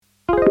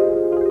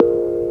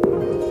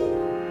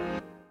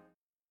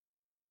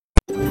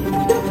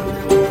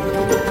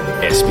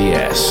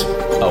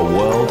SBS, a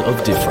world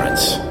of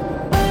difference.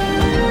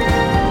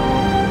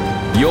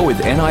 You're with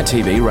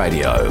NITV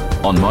Radio,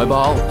 on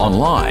mobile,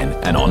 online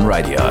and on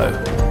radio.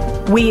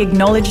 We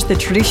acknowledge the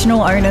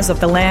traditional owners of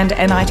the land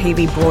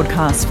NITV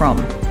broadcasts from,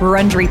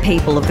 Wurundjeri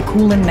people of the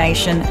Kulin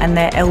Nation and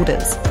their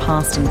elders,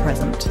 past and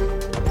present.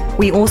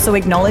 We also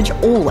acknowledge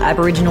all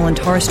Aboriginal and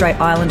Torres Strait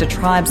Islander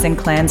tribes and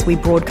clans we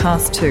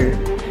broadcast to,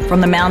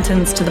 from the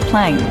mountains to the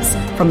plains,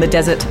 from the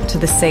desert to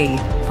the sea,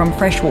 from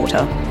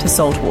freshwater to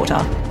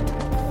saltwater.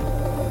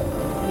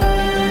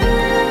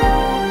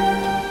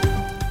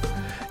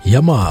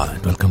 Yama,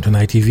 welcome to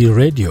NITV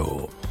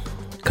Radio.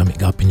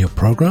 Coming up in your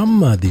program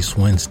this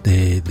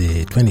Wednesday,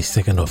 the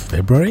 22nd of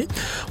February,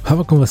 we have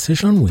a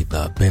conversation with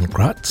Ben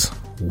Gratz,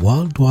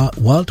 World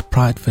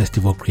Pride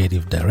Festival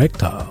Creative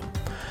Director.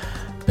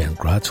 Ben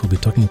Gratz will be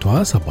talking to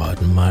us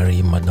about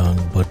Mari Madang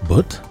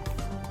But,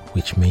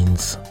 which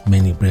means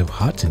many brave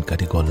hearts in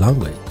Gadigal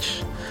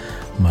language.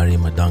 Mari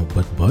Madang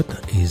But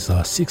is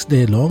a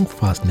 6-day-long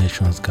First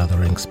Nations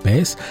gathering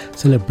space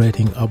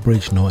celebrating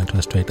Aboriginal and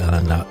Torres Strait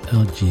Islander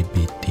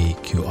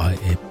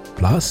LGBTQIA+,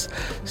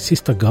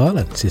 sister girl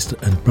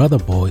and brother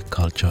boy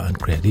culture and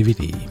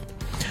creativity.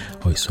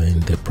 Also in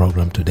the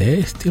program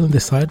today, still in the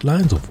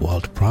sidelines of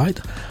World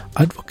Pride,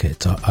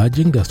 advocates are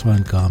urging the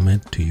Australian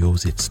government to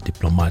use its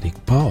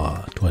diplomatic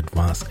power to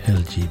advance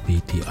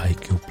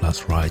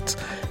LGBTIQ+ rights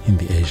in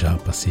the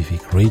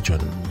Asia-Pacific region.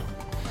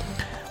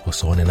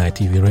 Also on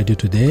NITV Radio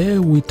today,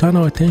 we turn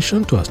our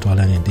attention to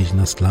Australian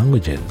Indigenous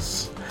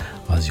languages.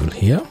 As you'll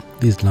hear,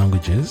 these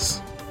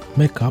languages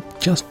make up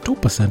just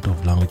 2%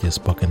 of languages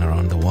spoken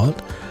around the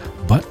world,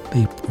 but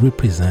they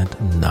represent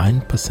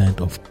 9%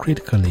 of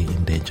critically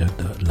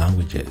endangered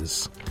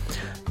languages.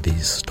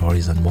 These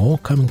stories and more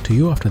coming to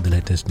you after the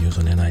latest news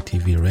on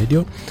NITV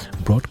Radio,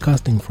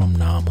 broadcasting from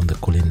Naarm on the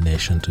Kulin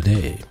Nation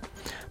today.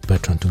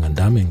 Bertrand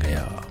Tungandame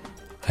Ngaya.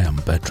 I am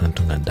Bertrand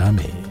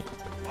Tungandame.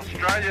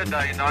 Australia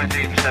Day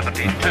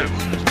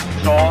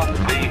 1972 saw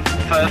the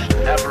first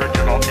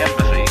Aboriginal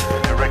embassy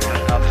erected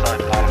outside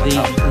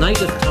Parliament. The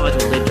native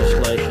title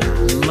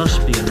legislation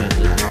must be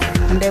amended.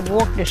 And they've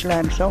walked this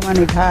land so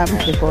many times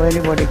before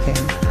anybody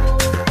came.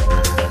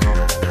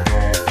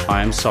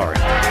 I am sorry.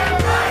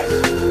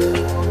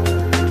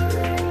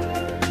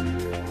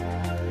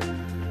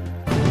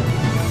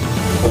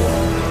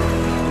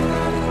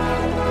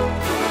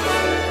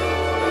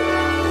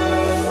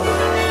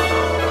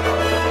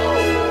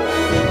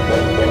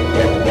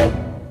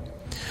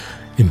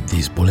 In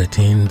this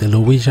bulletin, the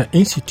Louisa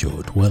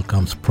Institute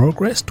welcomes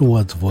progress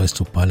towards Voice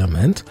to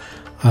Parliament,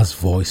 as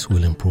Voice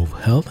will improve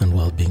health and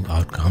well-being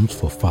outcomes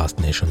for First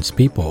Nations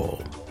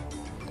people.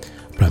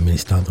 Prime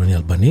Minister Anthony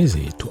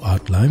Albanese to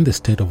outline the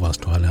state of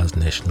Australia's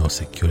national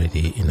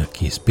security in a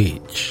key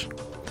speech.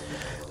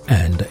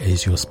 And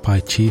ASIO spy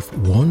chief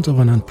warns of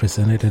an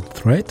unprecedented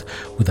threat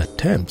with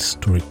attempts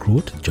to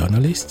recruit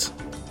journalists,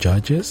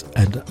 judges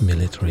and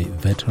military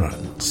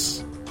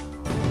veterans.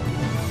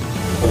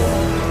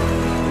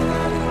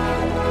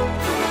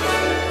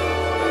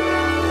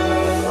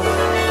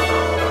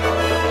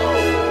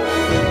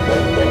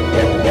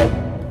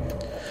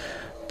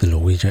 The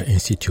Louisa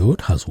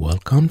Institute has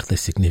welcomed the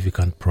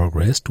significant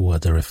progress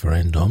towards a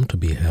referendum to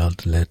be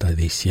held later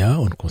this year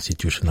on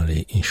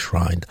constitutionally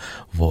enshrined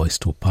Voice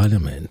to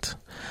Parliament.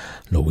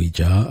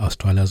 Louisa,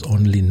 Australia's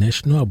only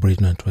national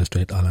Aboriginal and Torres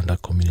Strait Islander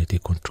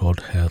community-controlled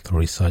health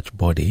research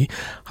body,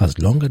 has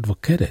long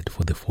advocated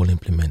for the full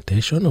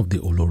implementation of the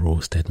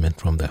Uluru Statement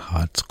from the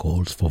Heart's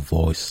calls for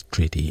voice,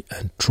 treaty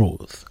and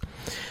truth.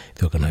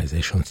 The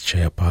organization's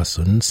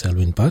chairperson,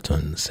 Selwyn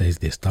Burton, says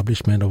the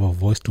establishment of a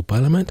Voice to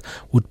Parliament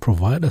would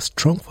provide a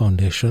strong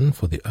foundation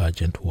for the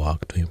urgent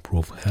work to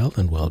improve health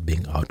and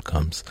well-being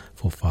outcomes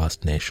for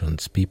First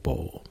Nations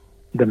people.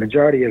 The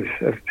majority of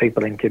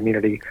people in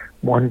community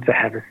want to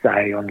have a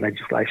say on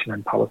legislation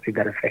and policy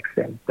that affects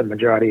them. The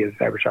majority of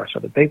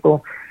Aboriginal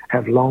people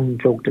have long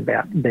talked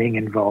about being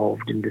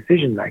involved in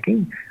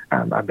decision-making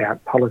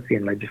about policy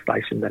and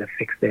legislation that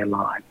affects their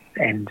lives.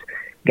 And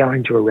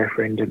going to a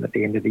referendum at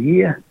the end of the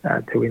year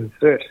to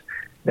insert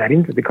that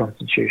into the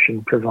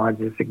Constitution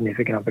provides a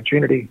significant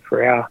opportunity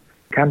for our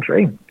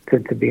country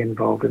to be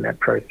involved in that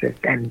process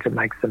and to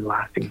make some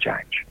lasting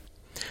change.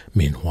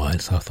 Meanwhile,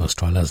 South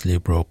Australia's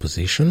Liberal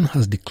opposition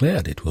has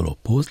declared it will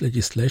oppose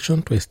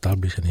legislation to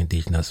establish an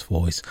Indigenous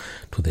voice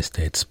to the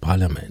state's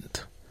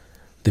parliament.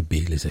 The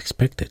bill is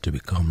expected to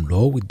become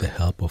law with the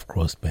help of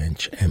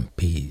crossbench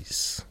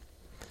MPs.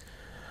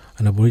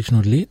 An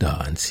Aboriginal leader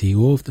and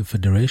CEO of the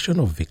Federation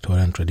of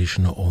Victorian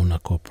Traditional Owner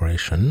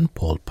Corporation,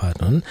 Paul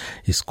Patton,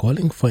 is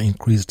calling for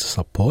increased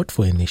support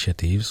for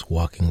initiatives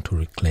working to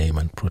reclaim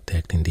and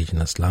protect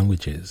Indigenous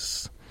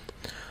languages.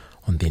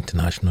 On the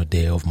International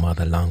Day of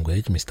Mother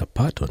Language, Mr.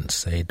 Patton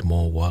said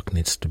more work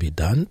needs to be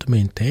done to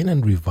maintain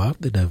and revive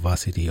the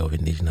diversity of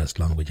Indigenous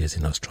languages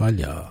in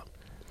Australia.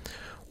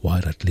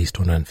 While at least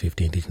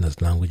 250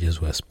 Indigenous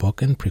languages were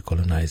spoken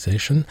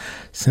pre-colonization,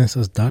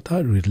 census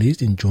data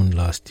released in June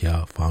last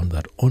year found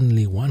that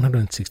only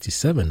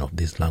 167 of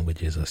these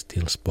languages are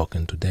still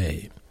spoken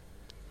today.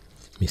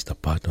 Mr.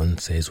 Patton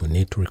says we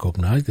need to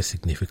recognise the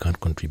significant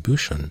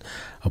contribution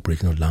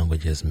Aboriginal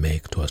languages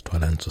make to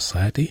Australian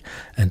society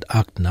and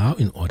act now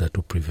in order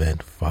to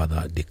prevent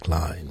further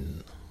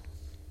decline.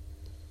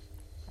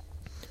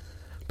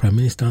 Prime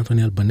Minister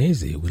Anthony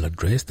Albanese will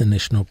address the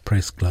National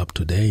Press Club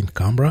today in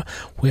Canberra,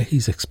 where he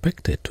is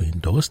expected to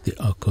endorse the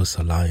AUKUS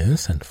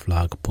alliance and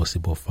flag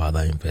possible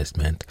further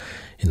investment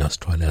in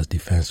Australia's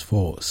Defence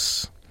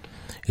Force.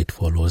 It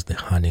follows the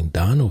handing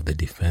down of the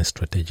Defence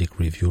Strategic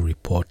Review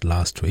report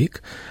last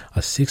week, a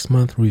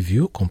 6-month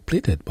review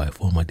completed by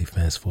former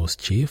Defence Force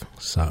Chief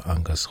Sir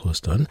Angus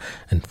Houston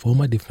and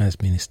former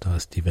Defence Minister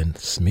Stephen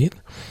Smith,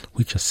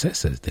 which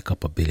assesses the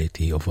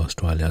capability of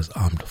Australia's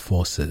armed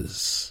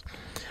forces.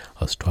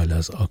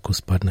 Australia's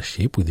AUKUS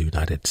partnership with the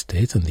United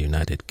States and the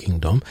United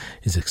Kingdom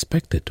is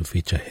expected to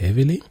feature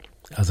heavily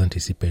as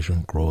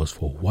anticipation grows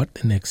for what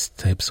the next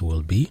steps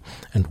will be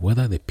and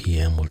whether the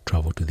PM will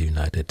travel to the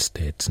United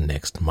States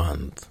next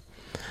month.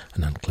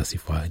 An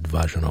unclassified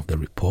version of the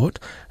report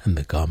and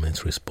the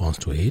government's response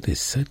to it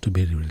is set to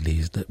be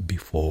released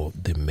before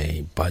the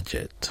May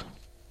budget.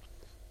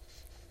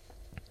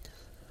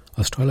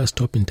 Australia's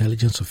top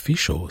intelligence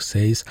official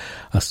says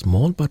a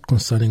small but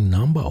concerning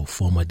number of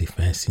former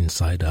defence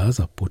insiders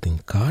are putting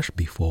cash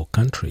before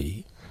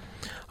country.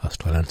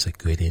 Australian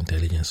Security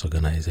Intelligence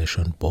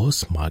Organisation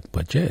boss Mark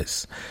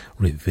Burgess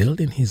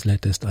revealed in his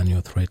latest annual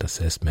threat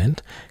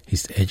assessment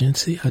his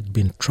agency had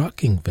been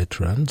tracking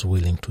veterans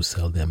willing to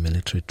sell their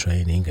military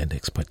training and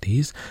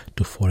expertise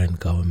to foreign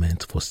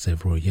governments for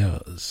several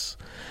years.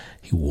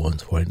 He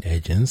warns foreign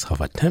agents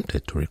have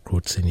attempted to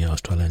recruit senior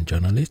Australian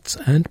journalists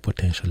and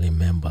potentially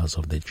members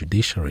of the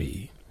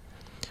judiciary.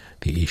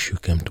 The issue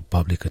came to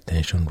public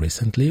attention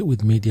recently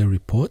with media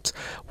reports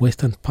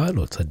Western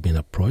pilots had been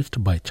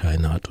approached by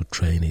China to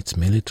train its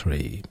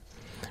military.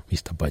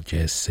 Mr.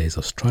 Burgess says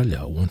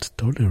Australia won't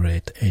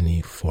tolerate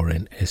any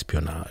foreign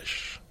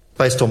espionage.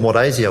 Based on what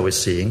ASIO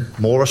is seeing,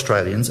 more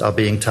Australians are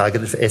being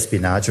targeted for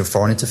espionage and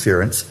foreign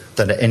interference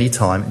than at any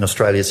time in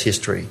Australia's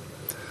history.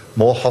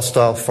 More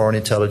hostile foreign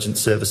intelligence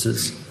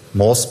services,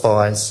 more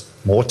spies,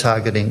 more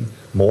targeting,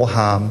 more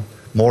harm,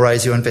 more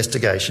ASIO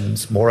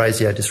investigations, more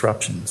ASIO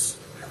disruptions.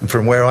 And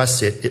from where I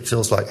sit, it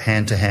feels like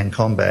hand-to-hand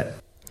combat.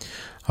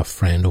 A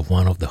friend of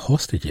one of the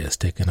hostages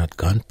taken at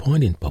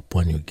gunpoint in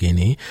Papua New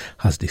Guinea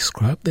has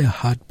described their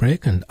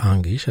heartbreak and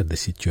anguish at the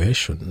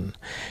situation.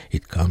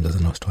 It comes as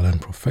an Australian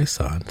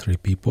professor and 3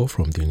 people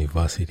from the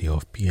University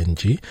of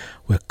PNG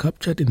were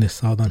captured in the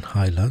Southern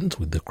Highlands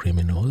with the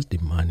criminals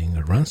demanding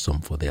a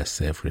ransom for their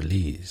safe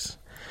release.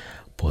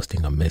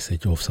 Posting a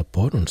message of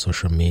support on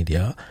social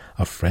media,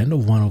 a friend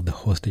of one of the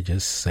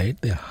hostages said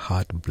their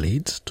heart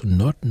bleeds to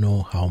not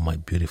know how my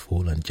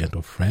beautiful and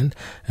gentle friend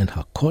and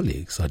her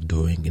colleagues are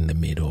doing in the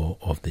middle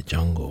of the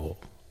jungle.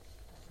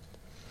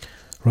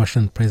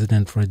 Russian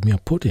President Vladimir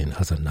Putin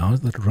has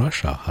announced that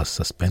Russia has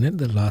suspended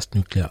the last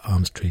nuclear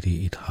arms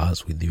treaty it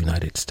has with the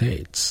United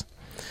States.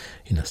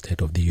 In a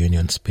State of the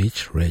Union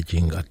speech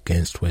raging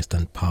against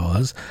Western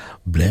powers,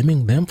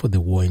 blaming them for the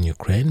war in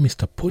Ukraine,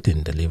 Mr.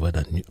 Putin delivered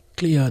a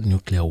clear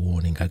nuclear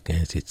warning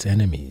against its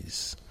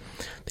enemies.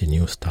 The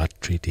New START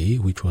treaty,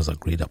 which was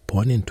agreed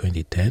upon in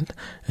 2010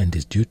 and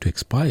is due to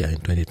expire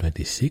in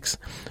 2026,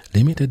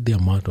 limited the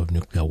amount of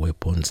nuclear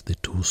weapons the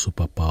 2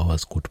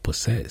 superpowers could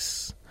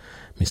possess.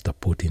 Mr.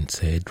 Putin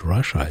said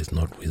Russia is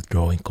not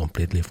withdrawing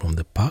completely from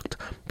the pact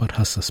but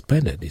has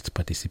suspended its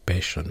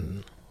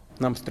participation.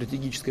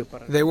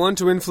 They want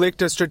to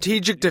inflict a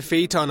strategic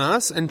defeat on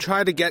us and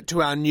try to get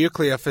to our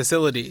nuclear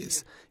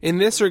facilities. In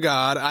this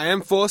regard, I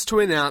am forced to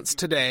announce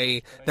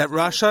today that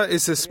Russia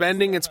is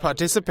suspending its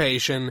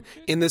participation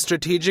in the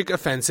Strategic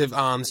Offensive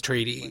Arms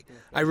Treaty.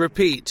 I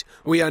repeat,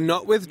 we are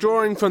not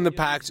withdrawing from the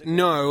pact,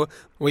 no,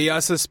 we are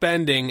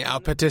suspending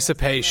our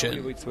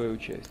participation.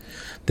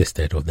 The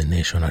State of the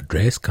Nation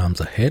address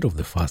comes ahead of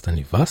the first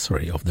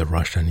anniversary of the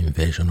Russian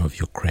invasion of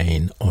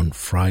Ukraine on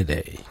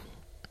Friday.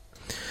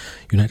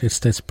 United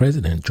States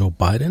President Joe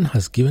Biden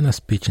has given a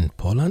speech in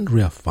Poland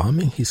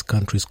reaffirming his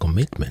country's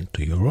commitment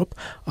to Europe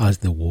as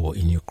the war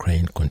in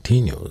Ukraine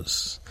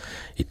continues.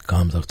 It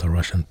comes after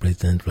Russian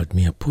President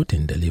Vladimir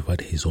Putin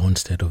delivered his own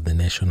State of the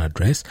Nation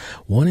address,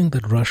 warning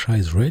that Russia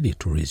is ready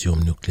to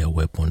resume nuclear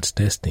weapons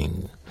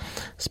testing.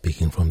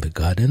 Speaking from the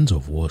gardens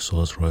of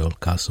Warsaw's Royal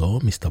Castle,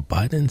 Mr.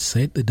 Biden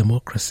said the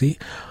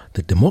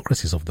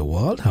democracies of the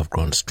world have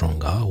grown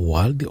stronger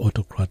while the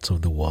autocrats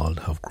of the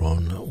world have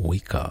grown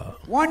weaker.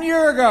 1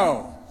 year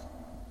ago,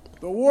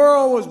 the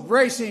world was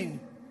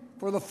bracing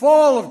for the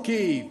fall of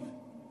Kyiv.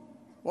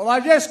 Well, I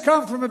just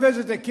come from a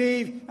visit to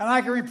Kyiv, and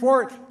I can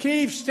report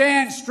Kyiv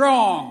stands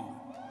strong.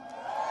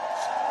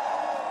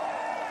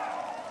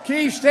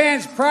 Kyiv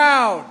stands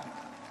proud.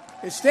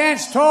 It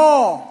stands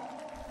tall.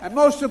 And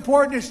most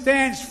important, it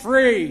stands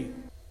free.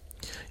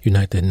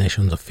 United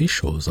Nations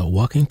officials are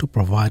working to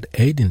provide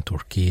aid in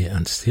Turkey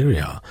and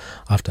Syria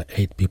after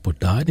 8 people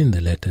died in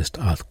the latest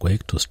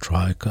earthquake to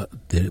strike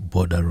the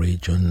border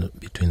region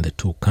between the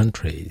two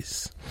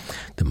countries.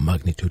 The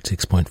magnitude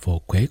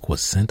 6.4 quake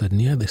was centered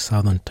near the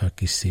southern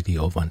Turkish city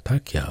of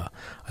Antakya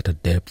at a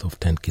depth of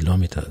 10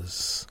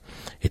 kilometers.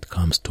 It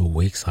comes 2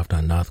 weeks after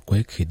an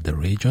earthquake hit the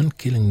region,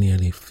 killing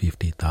nearly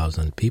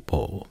 50,000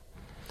 people.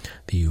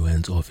 The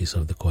UN's Office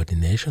of the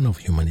Coordination of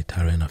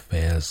Humanitarian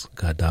Affairs,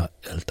 Ghada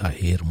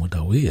El-Tahir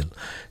Mudawil,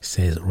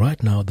 says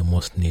right now the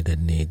most needed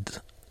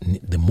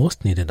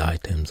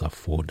items are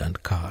food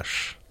and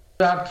cash.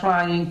 We are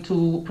trying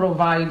to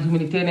provide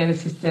humanitarian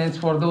assistance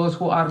for those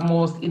who are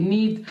most in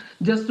need.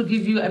 Just to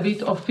give you a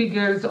bit of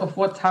figures of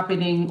what's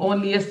happening,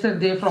 only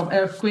yesterday from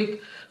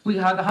earthquake, we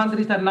had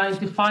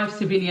 195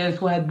 civilians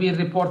who had been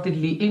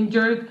reportedly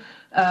injured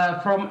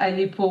from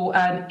Aleppo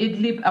and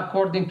Idlib,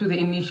 according to the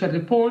initial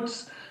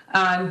reports.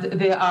 And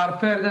there are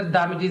further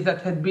damages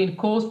that had been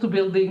caused to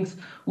buildings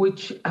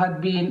which had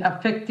been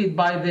affected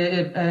by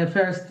the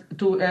first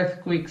 2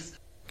 earthquakes.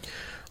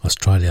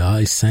 Australia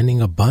is sending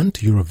a band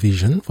to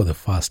Eurovision for the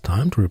first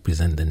time to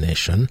represent the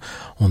nation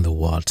on the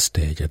world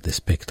stage at the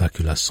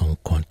spectacular song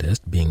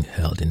contest being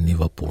held in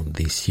Liverpool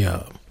this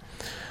year.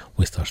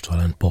 West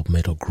Australian pop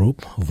metal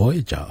group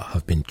Voyager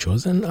have been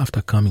chosen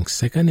after coming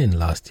second in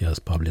last year's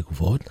public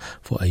vote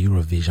for a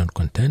Eurovision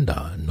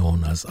contender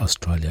known as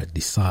Australia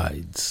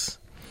Decides.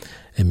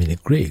 Emily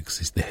Griggs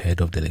is the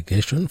head of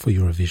delegation for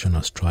Eurovision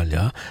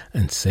Australia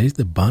and says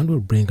the band will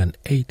bring an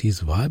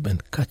 80s vibe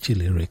and catchy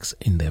lyrics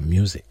in their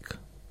music.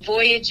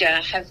 Voyager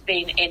have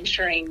been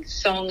entering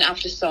song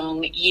after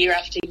song, year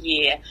after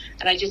year,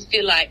 and I just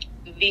feel like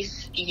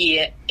this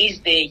year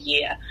is their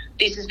year.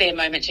 This is their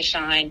moment to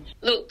shine.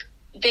 Look,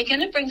 they're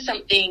going to bring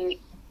something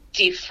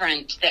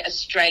different that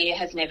Australia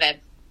has never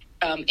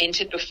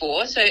entered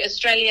before. So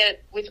Australia,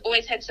 we've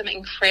always had some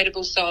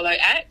incredible solo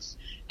acts,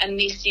 and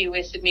this year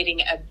we're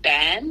submitting a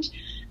band,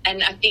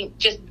 and I think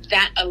just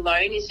that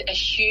alone is a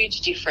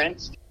huge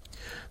difference.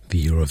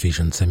 The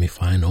Eurovision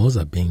semi-finals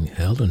are being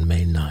held on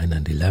May 9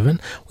 and 11,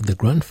 with the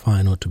grand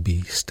final to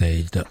be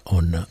staged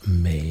on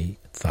May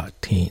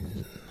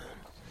 13.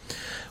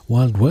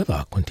 Wild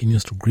weather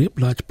continues to grip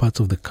large parts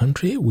of the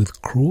country,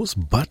 with crews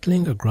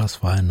battling a grass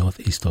fire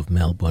northeast of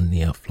Melbourne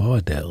near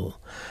Flowerdale.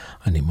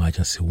 An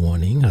emergency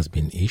warning has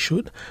been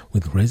issued,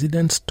 with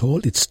residents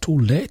told it's too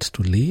late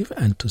to leave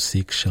and to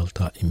seek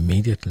shelter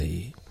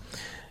immediately.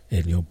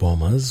 Aerial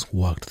bombers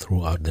worked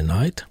throughout the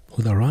night,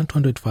 with around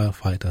 200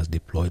 firefighters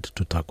deployed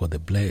to tackle the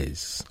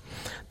blaze.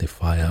 The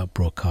fire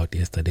broke out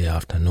yesterday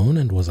afternoon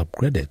and was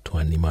upgraded to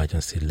an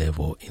emergency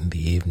level in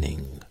the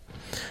evening.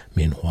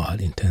 Meanwhile,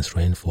 intense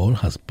rainfall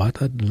has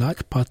battered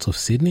large parts of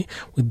Sydney,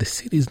 with the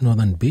city's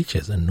northern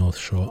beaches and North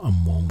Shore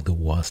among the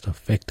worst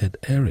affected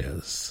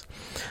areas.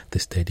 The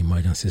State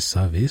Emergency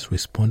Service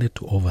responded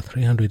to over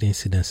 300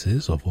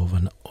 incidences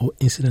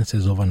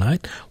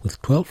overnight,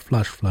 with 12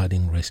 flash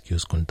flooding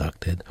rescues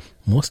conducted,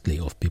 mostly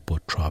of people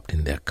trapped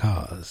in their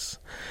cars.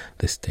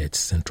 The state's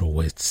central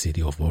west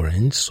city of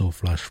Orange saw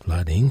flash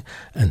flooding,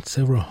 and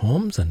several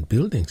homes and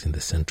buildings in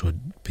the central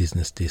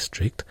business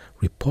district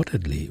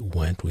reportedly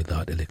went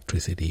without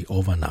electricity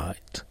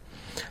overnight.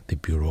 The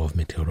Bureau of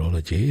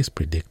Meteorology is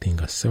predicting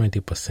a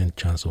 70%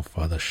 chance of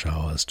further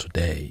showers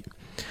today.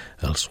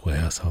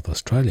 Elsewhere, South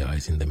Australia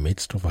is in the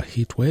midst of a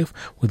heat wave,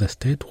 with a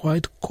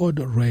statewide code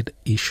red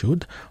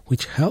issued,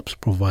 which helps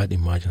provide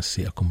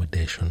emergency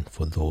accommodation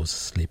for those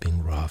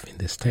sleeping rough in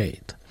the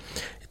state.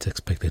 It's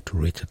expected to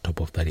reach a top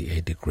of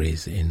 38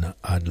 degrees in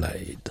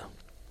Adelaide.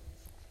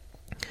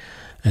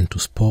 And to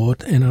sport,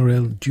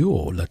 NRL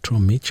duo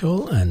Latrell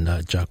Mitchell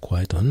and Jack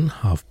Whiten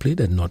have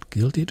pleaded not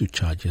guilty to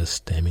charges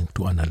stemming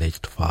to an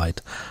alleged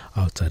fight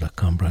outside a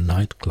Canberra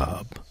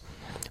nightclub.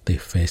 They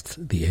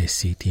faced the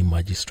ACT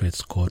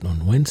Magistrates Court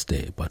on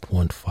Wednesday, but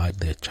won't fight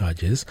their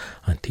charges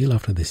until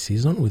after the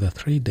season, with a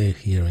 3-day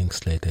hearing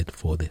slated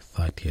for the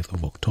 30th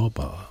of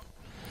October.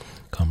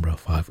 Canberra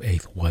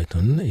 5'8"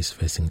 Whiten is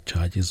facing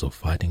charges of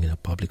fighting in a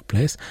public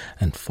place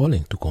and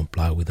failing to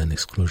comply with an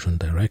exclusion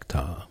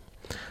director.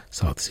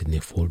 South Sydney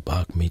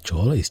fullback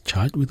Mitchell is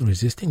charged with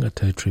resisting a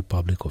territory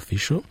public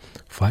official,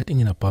 fighting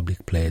in a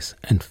public place,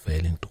 and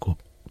failing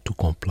to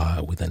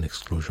comply with an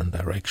exclusion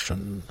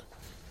direction.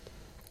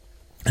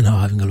 And now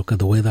having a look at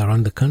the weather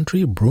around the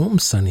country. Broome,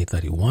 sunny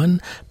 31.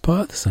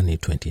 Perth, sunny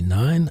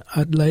 29.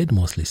 Adelaide,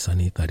 mostly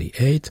sunny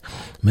 38.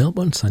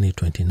 Melbourne, sunny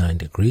 29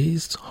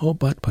 degrees.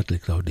 Hobart, partly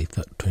cloudy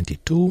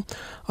 22.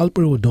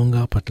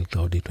 Albury-Wodonga, partly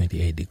cloudy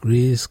 28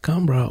 degrees.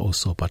 Canberra,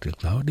 also partly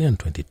cloudy and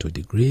 22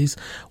 degrees.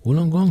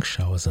 Wollongong,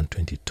 showers and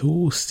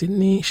 22.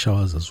 Sydney,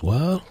 showers as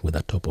well with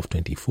a top of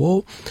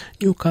 24.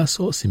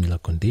 Newcastle, similar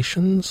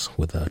conditions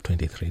with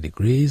 23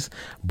 degrees.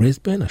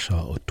 Brisbane, a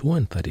shower or 2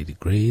 and 30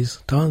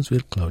 degrees. Townsville,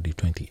 cloudy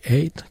 28.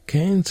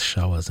 Cairns,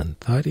 showers and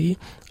 30.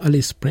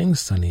 Alice Springs,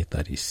 sunny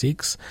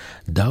 36.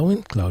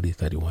 Darwin, cloudy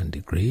 31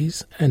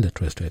 degrees. And the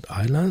Torres Strait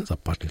Islands, a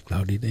partly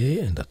cloudy day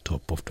and a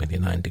top of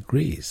 29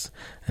 degrees.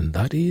 And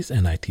that is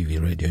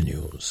NITV Radio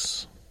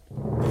News.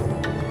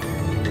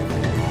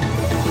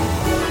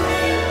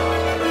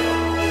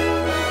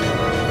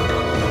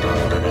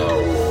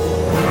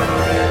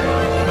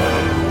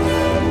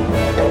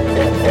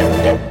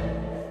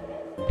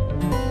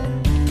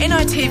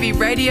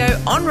 Radio,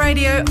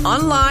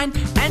 online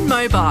and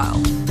mobile.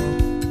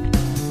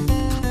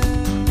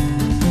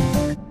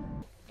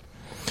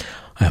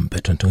 I'm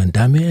Bertrand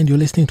Tungandame and you're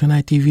listening to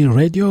NITV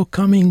Radio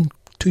coming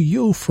to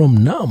you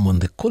from Nam on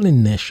the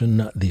Kulin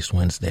Nation this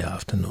Wednesday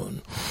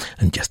afternoon.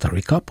 And just a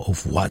recap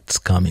of what's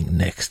coming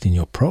next in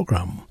your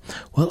program.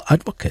 Well,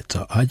 advocates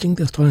are urging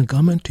the Australian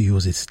government to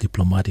use its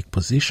diplomatic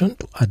position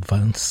to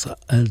advance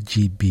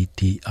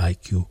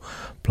LGBTIQ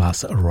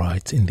plus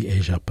rights in the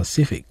Asia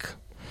Pacific.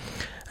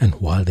 And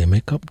while they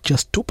make up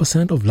just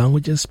 2% of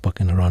languages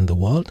spoken around the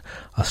world,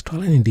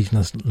 Australian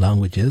Indigenous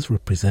languages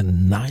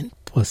represent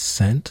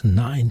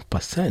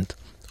 9%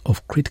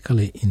 of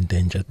critically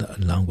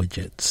endangered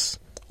languages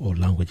or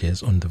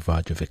languages on the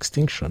verge of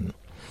extinction.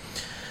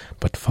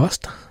 But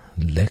first,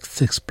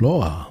 let's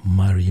explore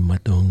Mari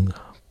Madong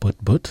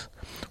Putput,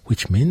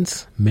 which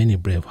means many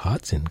brave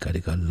hearts in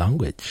Gadigal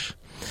language.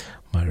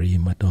 Mari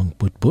Madong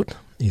Putput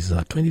is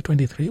a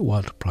 2023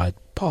 World Pride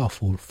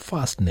Powerful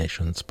First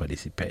Nations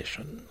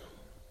participation.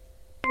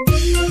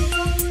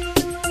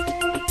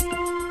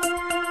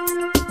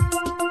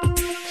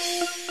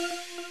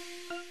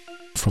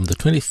 From the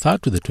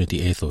 23rd to the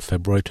 28th of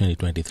February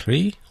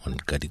 2023, on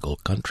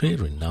Gadigal country,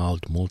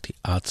 renowned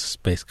multi-arts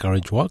space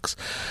carriage works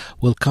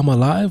will come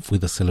alive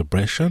with a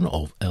celebration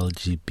of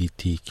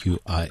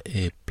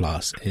LGBTQIA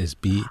plus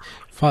SB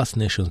First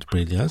Nations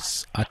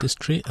brilliance,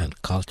 artistry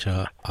and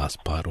culture as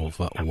part of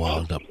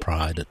World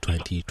Pride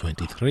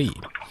 2023.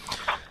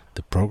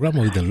 The program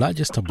will be the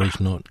largest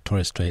Aboriginal,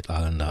 Torres Strait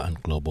Islander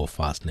and Global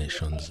First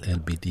Nations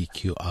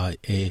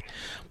LGBTQIA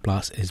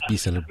plus SB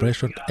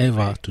celebration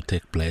ever to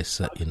take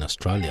place in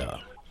Australia.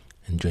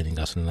 And joining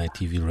us on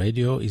NITV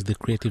Radio is the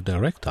creative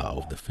director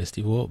of the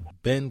festival,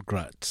 Ben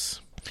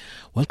Gratz.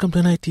 Welcome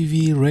to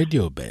NITV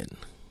Radio, Ben.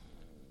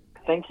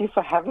 Thank you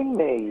for having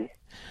me.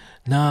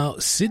 Now,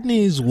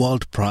 Sydney's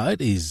World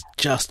Pride is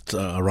just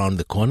around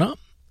the corner,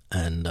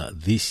 and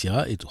this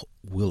year it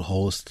will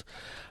host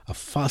a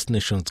First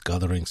Nations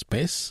gathering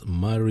space,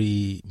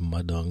 Mari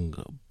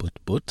Madong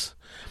Putput.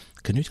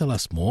 Can you tell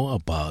us more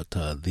about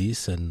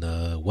this and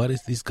what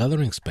is this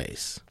gathering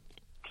space?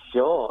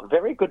 Sure.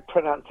 Very good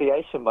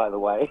pronunciation, by the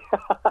way.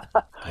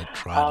 I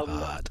tried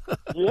hard.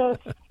 Yes.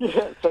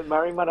 So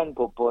Mari Madong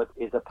Putput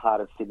is a part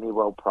of Sydney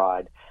World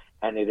Pride,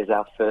 and it is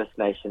our First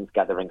Nations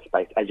gathering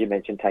space, as you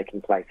mentioned,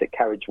 taking place at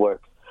Carriage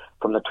Works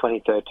from the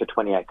 23rd to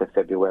 28th of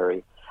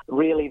February.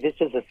 Really, this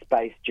is a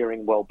space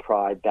during World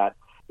Pride that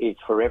is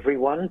for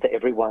everyone, that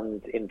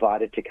everyone's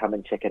invited to come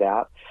and check it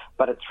out,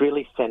 but it's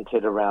really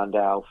centred around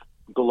our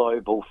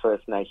global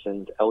First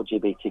Nations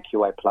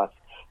LGBTQA plus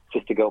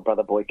sister girl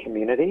brother boy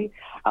community.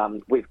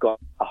 We've got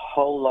a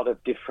whole lot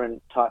of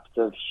different types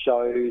of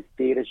shows,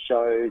 theatre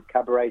shows,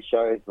 cabaret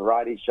shows,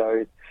 variety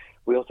shows.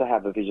 We also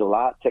have a visual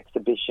arts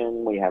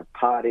exhibition, we have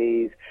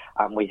parties,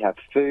 we have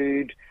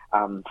food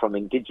from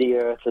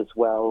Indigeearth as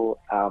well,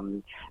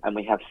 and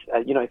we have,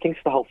 things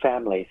for the whole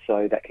family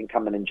so that can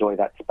come and enjoy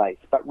that space.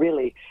 But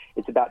really,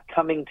 it's about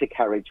coming to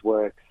Carriage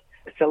Works,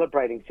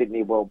 celebrating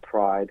Sydney World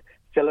Pride,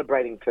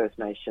 celebrating First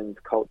Nations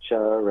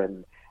culture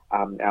and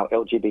our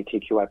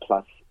LGBTQI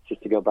plus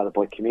sister girl brother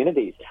boy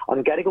communities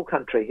on Gadigal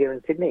country here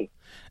in Sydney.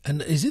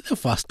 And is it the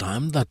first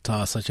time that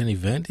such an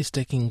event is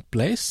taking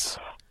place?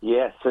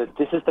 Yes, so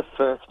this is the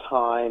first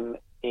time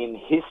in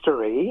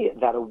history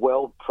that a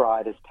World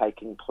Pride is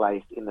taking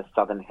place in the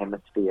Southern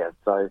Hemisphere.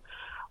 So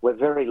we're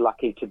very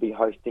lucky to be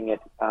hosting it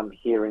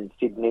here in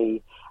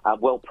Sydney.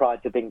 World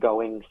Prides have been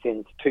going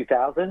since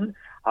 2000,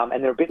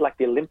 and they're a bit like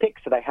the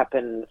Olympics, so they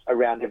happen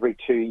around every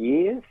 2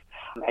 years,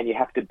 and you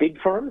have to bid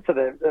for them.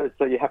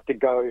 So you have to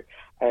go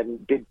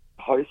and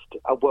host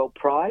a World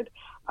Pride,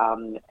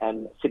 and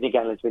Sydney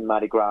Gay Lesbian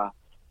Mardi Gras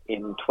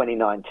in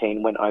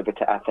 2019 went over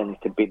to Athens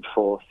to bid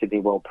for Sydney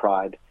World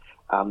Pride.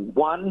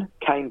 One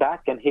came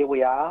back, and here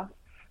we are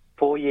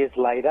 4 years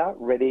later,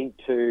 ready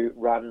to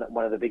run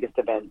one of the biggest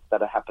events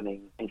that are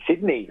happening in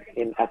Sydney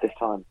at this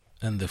time.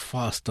 And the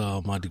first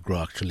Mardi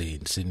Gras actually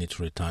in Sydney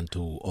to return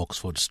to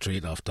Oxford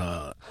Street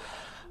after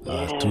 2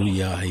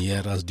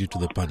 hiatus due to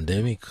the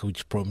pandemic,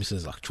 which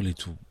promises actually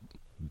to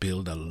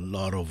build a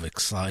lot of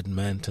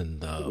excitement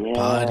and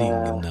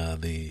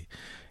partying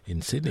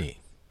in Sydney.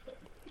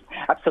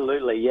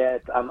 Absolutely, yeah.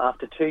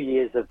 After 2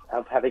 years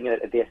of having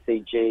it at the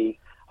SCG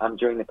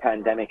during the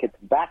pandemic, it's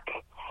back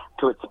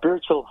to its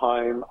spiritual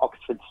home,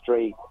 Oxford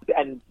Street,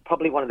 and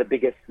probably one of the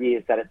biggest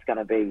years that it's going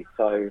to be.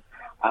 So,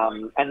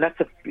 and that's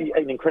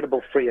an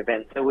incredible free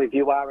event. So if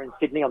you are in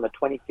Sydney on the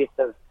 25th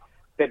of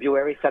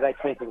February, Saturday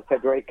 25th of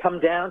February, come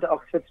down to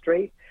Oxford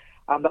Street.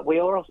 But we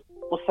are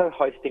also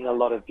hosting a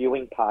lot of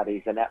viewing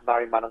parties, and at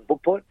Mari Madong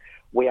Putput,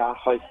 we are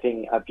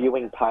hosting a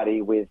viewing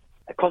party with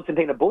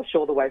Constantina Bush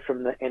all the way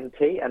from the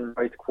NT and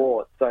Rose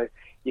Quartz. So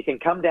you can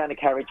come down to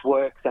Carriage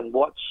Works and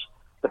watch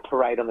the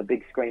parade on the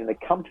big screen in the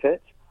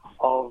comfort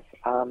of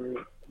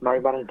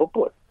Mari Madong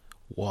Putput.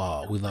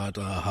 Wow, without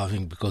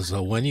having, because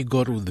when you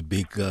go to the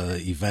big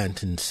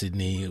event in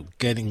Sydney,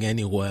 getting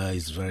anywhere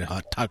is very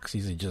hard.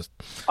 Taxis are just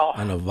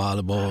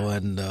unavailable,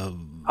 and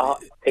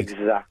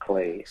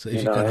exactly. So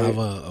if you can have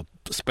a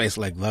space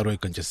like that where you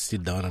can just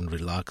sit down and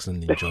relax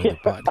and enjoy the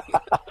party,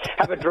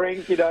 have a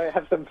drink,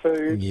 have some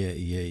food.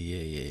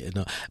 Yeah.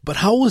 No. But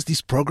how was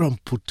this program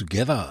put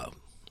together?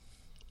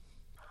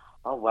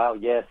 Oh wow,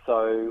 yeah.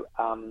 So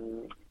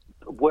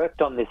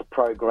worked on this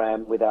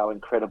program with our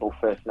incredible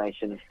First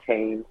Nations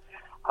team.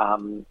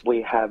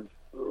 We have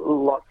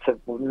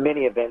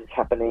many events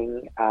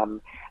happening,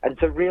 and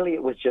so really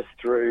it was just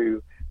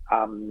through,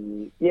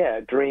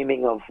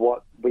 dreaming of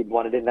what we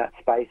wanted in that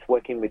space,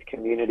 working with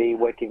community,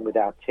 working with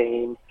our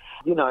team,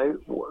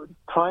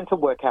 trying to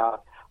work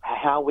out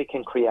how we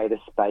can create a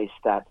space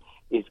that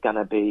is going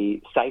to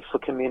be safe for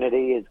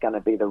community, is going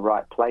to be the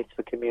right place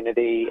for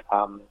community,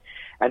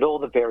 and all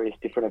the various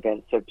different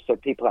events, so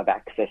people have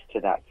access to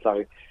that.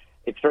 So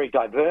it's very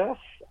diverse.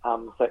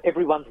 So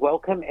everyone's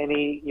welcome.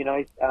 Any,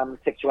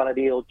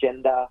 sexuality or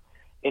gender,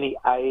 any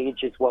age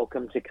is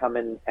welcome to come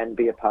and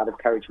be a part of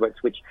Courage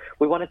Works, which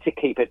we wanted to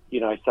keep it,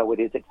 so it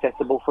is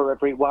accessible for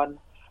everyone.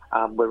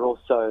 We're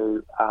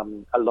also,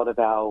 a lot of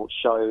our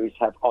shows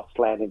have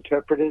Auslan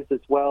interpreters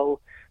as well,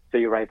 so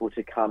you're able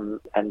to come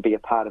and be a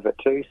part of it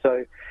too.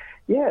 So,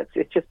 yeah,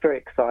 it's just very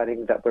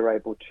exciting that we're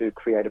able to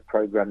create a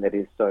program that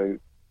is so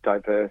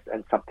diverse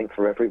and something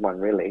for everyone,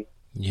 really.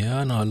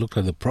 Yeah, no, I looked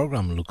at the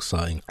program. It looks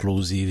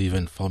inclusive,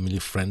 even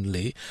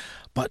family-friendly.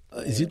 But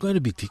is it going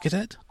to be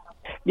ticketed?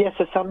 Yeah,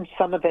 so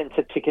some events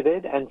are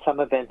ticketed and some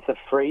events are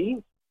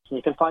free.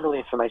 You can find all the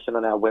information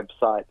on our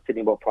website,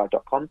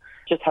 sydneyworldpride.com.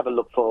 Just have a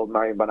look for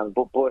Murray Bunang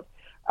Bookboard.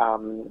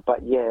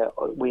 But, yeah,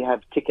 we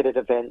have ticketed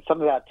events.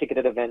 Some of our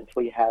ticketed events,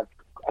 we have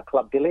a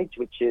Club Village,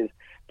 which is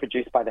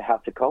produced by the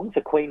House of Kong.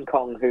 So Queen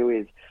Kong, who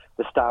is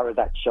the star of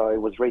that show,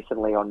 was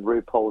recently on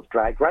RuPaul's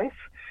Drag Race.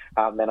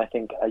 And I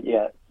think,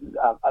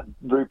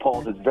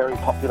 RuPaul's is very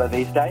popular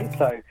these days.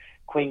 So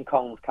Queen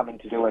Kong's coming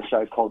to do a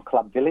show called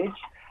Club Village.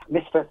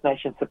 Miss First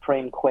Nation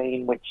Supreme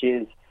Queen, which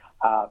is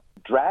a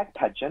drag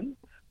pageant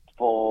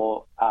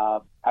for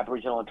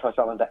Aboriginal and Torres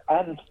Strait Islander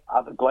and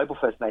other global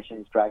First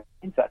Nations drag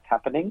queens. That's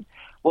happening.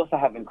 We also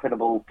have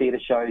incredible theatre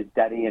shows,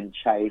 Daddy and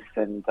Chase,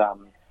 and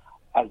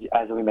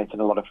as we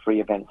mentioned, a lot of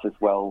free events as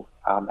well,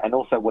 and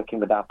also working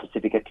with our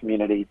Pacifica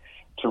community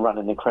to run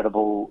an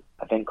incredible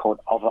event called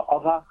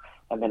Ova,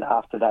 and then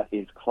after that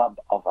is Club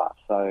Ova.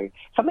 So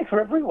something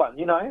for everyone,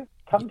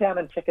 Come down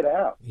and check it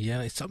out.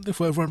 Yeah, it's something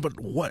for everyone. But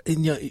what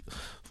in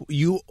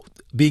you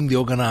being the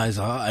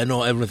organizer, I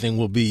know everything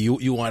will be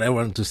you want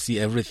everyone to see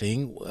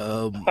everything.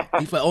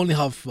 If I only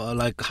have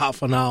like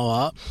half an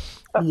hour,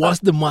 what's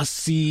the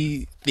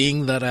must-see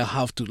thing that I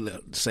have to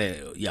say?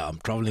 Yeah, I'm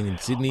traveling in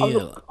Sydney.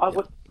 I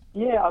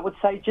would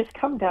say just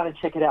come down and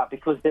check it out,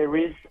 because there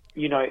is,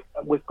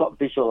 we've got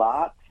visual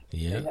arts.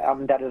 Yeah.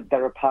 That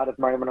are a part of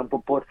Murray Bunang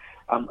Bookboard.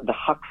 The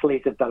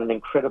Huxleys have done an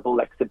incredible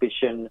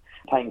exhibition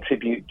paying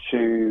tribute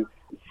to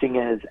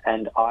singers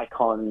and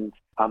icons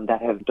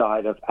that have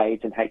died of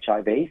AIDS and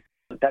HIV.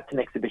 That's an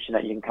exhibition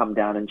that you can come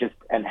down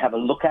and have a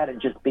look at and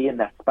just be in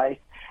that space.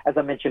 As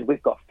I mentioned,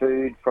 we've got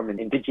food from an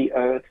Indigi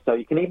Earth, so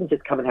you can even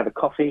just come and have a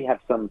coffee, have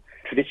some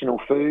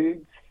traditional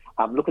foods,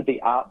 look at the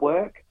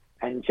artwork,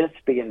 and just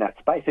be in that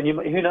space. And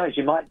who knows,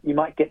 you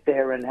might get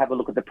there and have a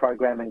look at the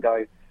program and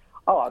go,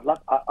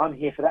 I'm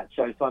here for that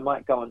show, so I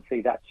might go and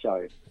see that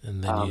show.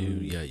 And then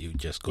you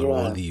just go to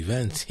all the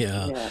events.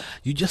 Yeah.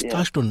 You just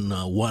touched on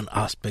one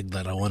aspect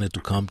that I wanted to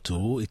come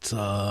to. It's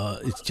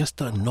just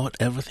not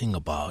everything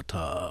about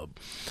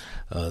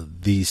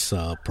this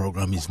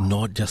program is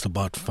not just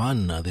about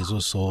fun. There's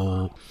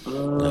also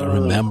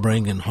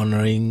remembering and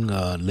honoring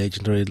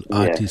legendary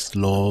artists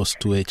lost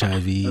to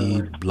HIV,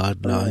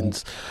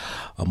 Bloodlines,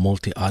 a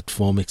multi-art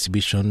form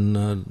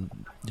exhibition,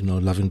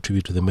 loving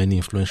tribute to the many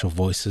influential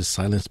voices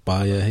silenced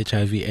by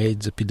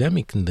HIV/AIDS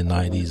epidemic in the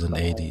 90s and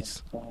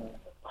 80s.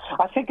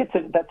 I think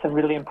that's a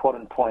really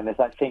important point, as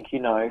I think,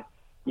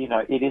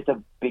 it is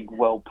a big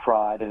World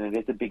Pride and it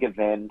is a big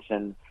event,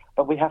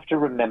 but we have to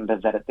remember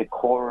that at the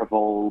core of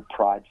all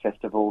Pride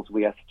festivals,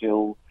 we are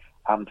still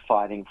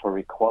fighting for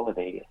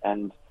equality.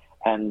 And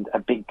a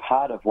big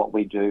part of what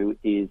we do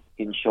is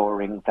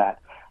ensuring that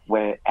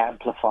we're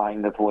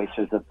amplifying the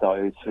voices of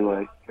those who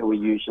are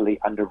usually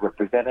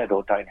underrepresented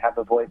or don't have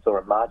a voice or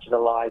are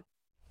marginalised.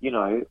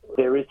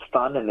 There is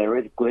fun and there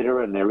is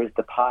glitter and there is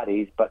the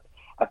parties, but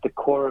at the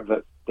core of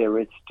it, there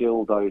is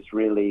still those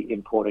really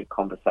important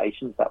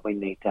conversations that we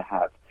need to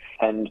have.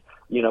 And,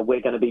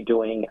 we're going to be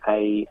doing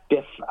a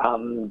deaf,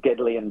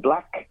 deadly and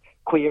black,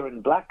 queer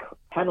and black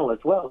panel as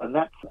well. And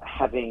that's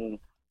having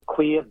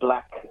queer,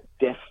 black,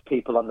 deaf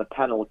people on the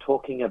panel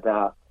talking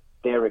about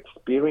their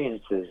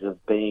experiences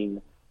of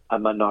being a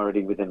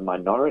minority within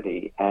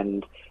minority.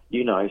 And,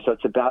 so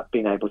it's about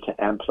being able to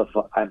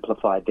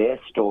amplify their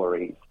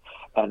stories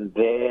and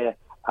their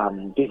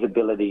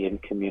visibility in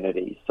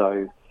community.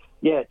 So,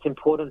 yeah, it's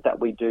important that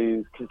we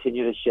do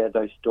continue to share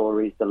those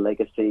stories, the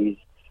legacies,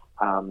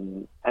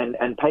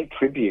 and pay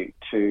tribute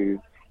to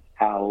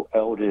our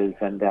elders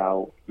and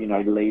our,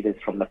 leaders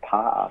from the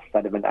past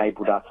that have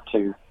enabled us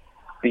to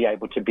be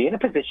able to be in a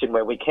position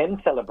where we can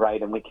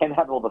celebrate and we can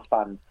have all the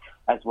fun,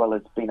 as well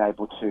as being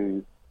able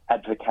to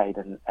advocate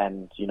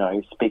and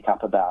speak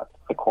up about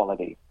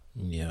equality.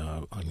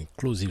 Yeah, an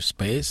inclusive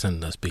space,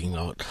 and speaking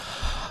out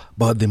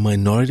about the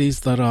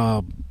minorities that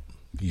are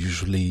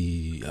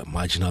usually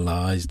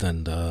marginalized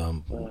and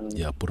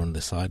put on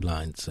the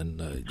sidelines, and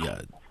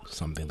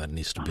something that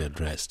needs to be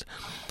addressed.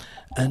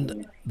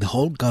 And the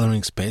whole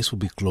gathering space will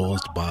be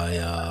closed by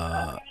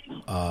a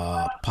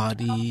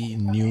party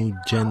new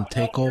gen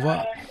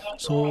takeover.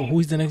 So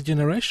who is the next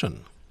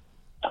generation?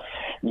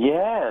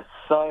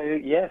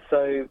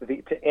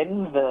 To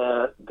end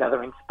the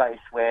gathering space,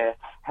 we're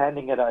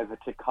handing it over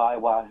to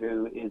Kaiwa,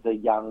 who is a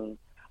young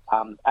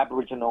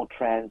Aboriginal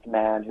trans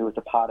man who is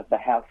a part of the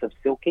House of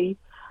Silky.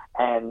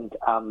 And,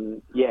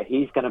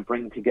 he's going to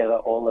bring together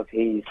all of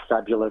his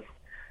fabulous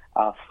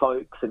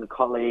folks and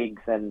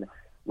colleagues, and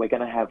we're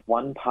going to have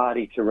one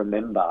party to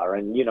remember.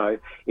 And,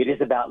 it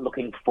is about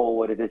looking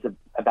forward. It is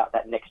about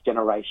that next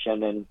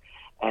generation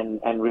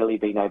and really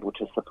being able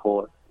to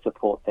support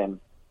them.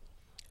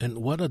 And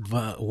what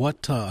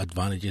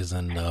advantages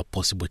and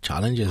possible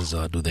challenges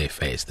do they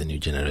face, the new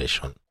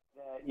generation?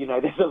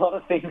 There's a lot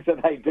of things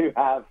that they do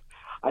have.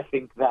 I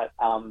think that,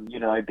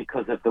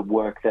 because of the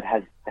work that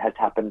has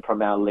happened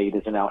from our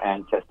leaders and our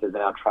ancestors and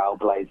our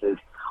trailblazers,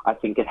 I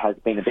think it has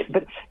been a bit.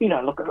 But,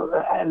 look,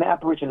 an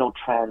Aboriginal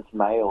trans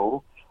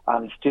male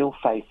still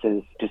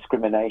faces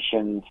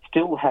discrimination,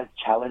 still has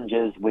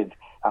challenges with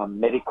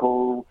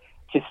medical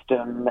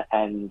system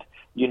and,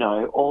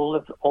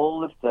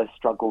 all of the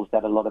struggles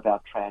that a lot of our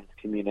trans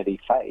community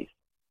face.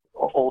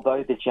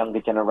 Although this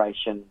younger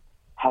generation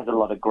has a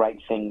lot of great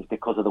things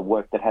because of the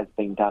work that has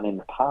been done in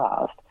the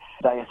past,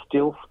 they are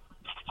still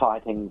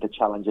fighting the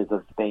challenges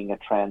of being a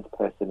trans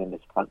person in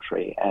this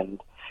country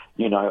and,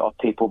 of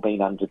people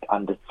being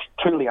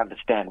truly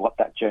understand what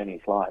that journey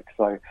is like.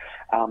 So,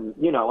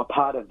 a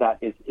part of that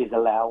is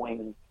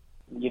allowing,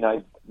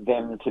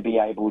 them to be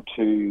able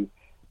to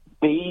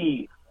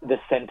be the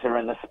centre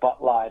and the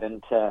spotlight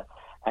and to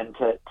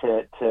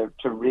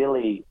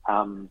really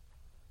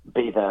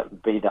be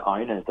the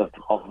owners of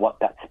what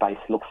that space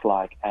looks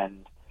like,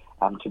 and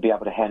to be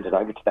able to hand it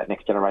over to that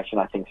next generation,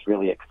 I think is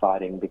really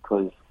exciting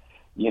because,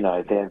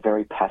 they're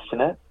very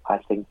passionate. I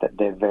think that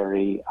they're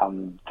very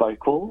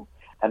vocal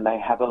and they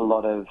have a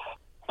lot of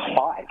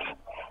fight.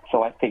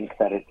 So I think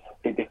that it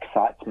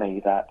excites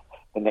me that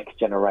the next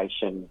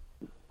generation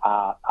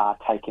are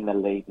taking the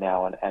lead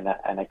now and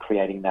are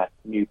creating that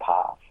new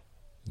path.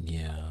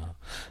 Yeah.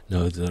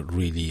 No, it's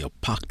really a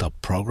packed up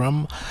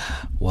program.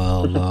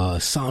 Well,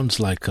 sounds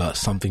like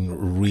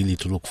something really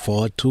to look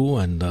forward to,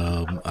 and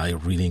I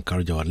really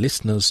encourage our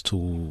listeners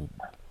to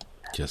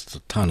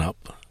just turn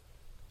up,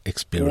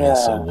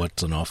 experience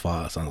what's on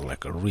offer. Sounds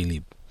like a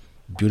really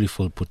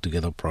beautiful put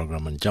together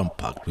program and jump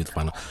packed with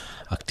fun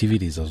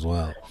activities as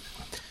well.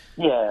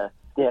 Yeah,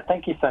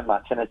 thank you so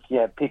much. And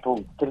it's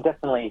people can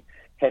definitely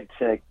head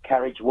to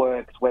Carriage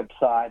Works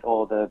website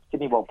or the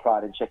Sydney World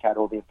Pride and check out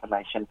all the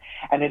information.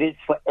 And it is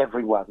for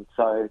everyone.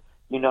 So,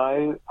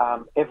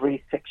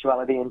 every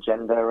sexuality and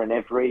gender and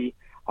every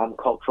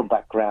cultural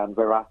background,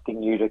 we're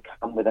asking you to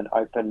come with an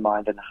open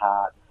mind and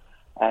heart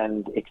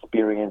and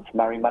experience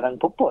Mari Marang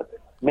Putput,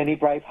 many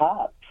brave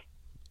hearts.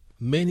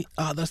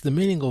 That's the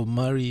meaning of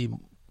Mari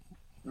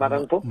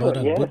Marang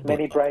Putput, yes,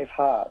 many brave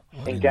hearts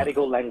in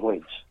Gadigal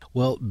language.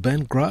 Well,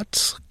 Ben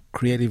Gratz,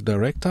 Creative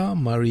Director,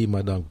 Mari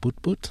Marang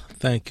Putput,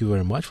 thank you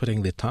very much for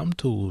taking the time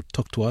to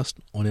talk to us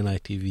on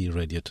NITV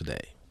Radio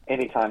today.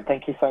 Anytime.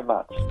 Thank you so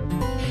much.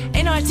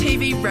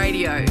 NITV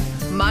Radio,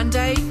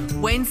 Monday,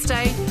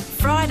 Wednesday,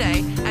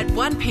 Friday at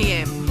 1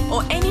 p.m.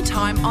 or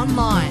anytime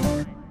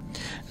online.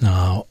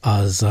 Now,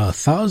 as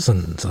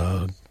thousands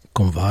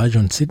converge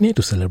on Sydney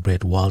to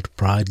celebrate World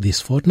Pride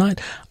this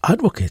fortnight,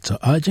 advocates are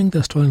urging the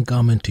Australian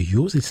government to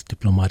use its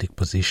diplomatic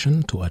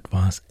position to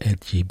advance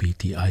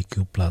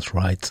LGBTIQ+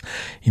 rights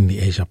in the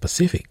Asia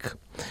Pacific.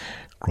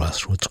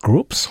 Grassroots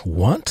groups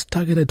want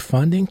targeted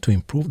funding to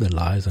improve the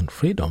lives and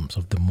freedoms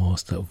of the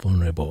most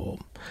vulnerable.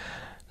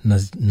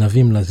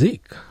 Navim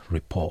Lazik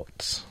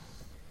reports.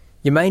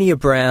 Yemania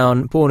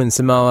Brown, born in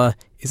Samoa,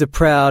 is a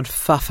proud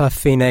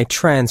Fa'afafine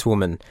trans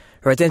woman.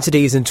 Her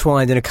identity is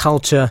entwined in a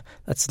culture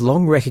that's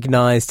long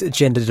recognised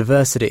gender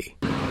diversity.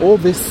 All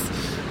this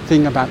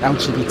thing about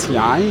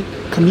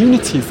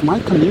LGBTI, my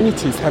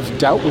communities have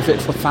dealt with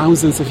it for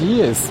thousands of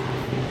years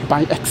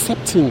by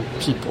accepting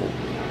people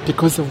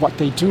because of what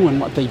they do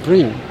and what they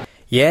bring.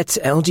 Yet,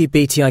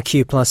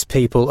 LGBTIQ+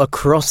 people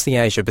across the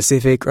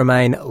Asia-Pacific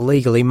remain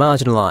legally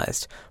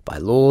marginalised by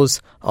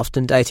laws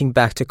often dating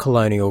back to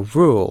colonial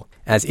rule,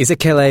 as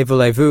Isekele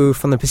Vulevu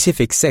from the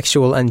Pacific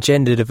Sexual and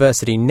Gender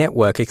Diversity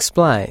Network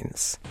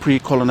explains.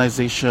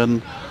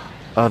 Pre-colonization,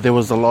 there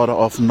was a lot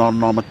of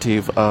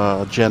non-normative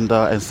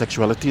gender and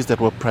sexualities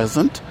that were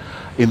present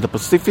in the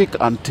Pacific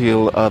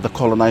until the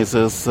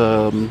colonizers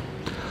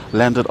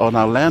landed on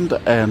our land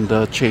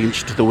and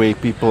changed the way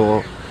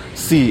people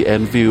see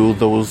and view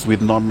those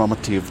with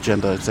non-normative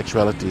gender and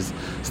sexualities.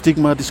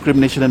 Stigma,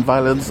 discrimination and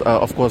violence,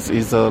 of course,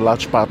 is a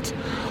large part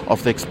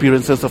of the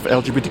experiences of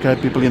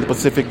LGBTQI people in the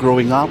Pacific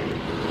growing up.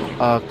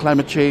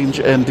 Climate change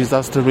and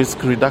disaster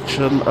risk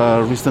reduction.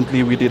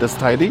 Recently we did a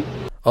study.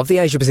 Of the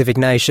Asia-Pacific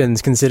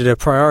nations considered a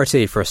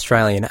priority for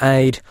Australian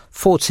aid,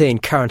 14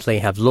 currently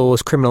have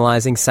laws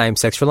criminalising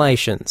same-sex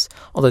relations,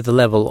 although the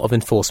level of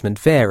enforcement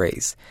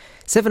varies.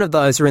 7 of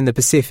those are in the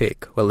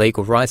Pacific, where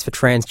legal rights for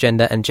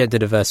transgender and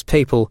gender-diverse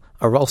people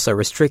are also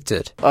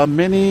restricted.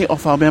 Many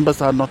of our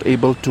members are not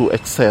able to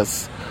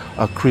access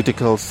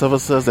critical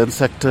services and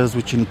sectors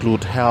which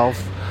include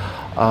health.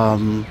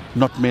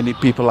 Not many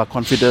people are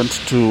confident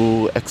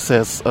to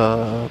access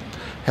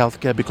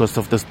healthcare because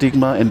of the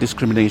stigma and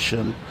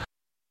discrimination.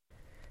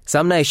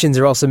 Some nations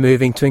are also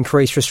moving to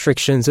increase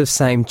restrictions of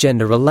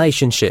same-gender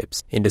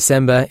relationships. In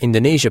December,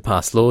 Indonesia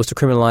passed laws to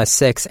criminalise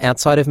sex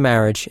outside of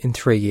marriage in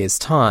 3 years'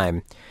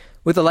 time.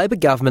 With the Labor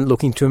government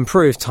looking to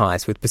improve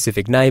ties with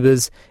Pacific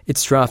neighbours,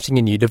 it's drafting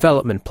a new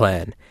development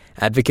plan.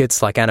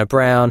 Advocates like Anna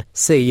Brown,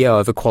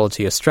 CEO of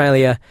Equality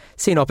Australia,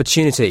 see an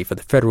opportunity for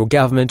the federal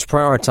government to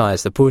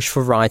prioritise the push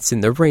for rights in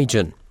the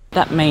region.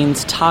 That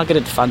means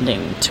targeted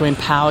funding to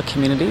empower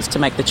communities to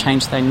make the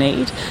change they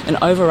need, an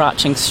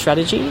overarching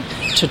strategy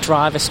to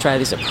drive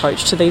Australia's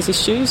approach to these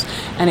issues,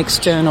 and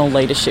external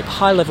leadership,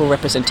 high-level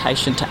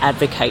representation to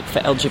advocate for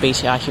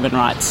LGBTI human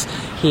rights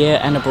here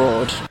and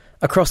abroad.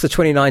 Across the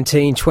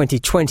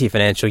 2019-2020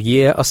 financial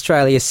year,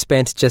 Australia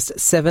spent just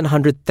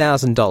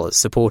 $700,000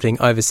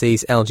 supporting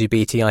overseas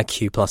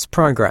LGBTIQ+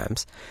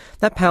 programs.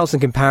 That pales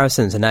in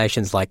comparison to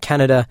nations like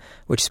Canada,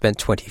 which spent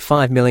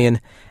 $25 million,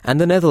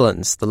 and the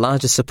Netherlands, the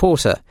largest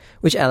supporter,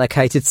 which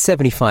allocated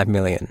 $75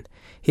 million.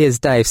 Here's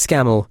Dave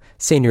Scammell,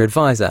 Senior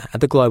Advisor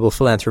at the Global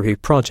Philanthropy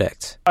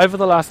Project. Over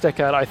the last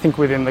decade, I think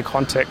within the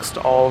context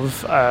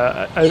of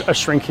a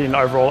shrinking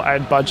overall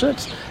aid budget,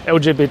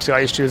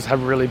 LGBTI issues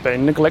have really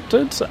been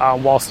neglected,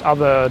 whilst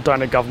other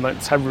donor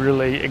governments have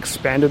really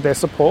expanded their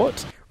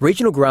support.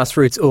 Regional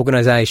grassroots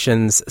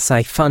organisations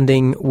say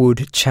funding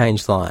would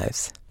change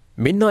lives.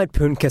 Midnight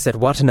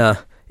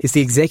Poonkesatwatana is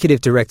the Executive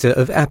Director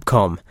of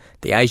APCOM,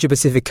 the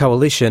Asia-Pacific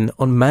Coalition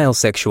on Male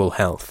Sexual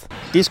Health.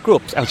 These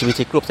groups,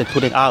 LGBT groups,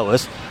 including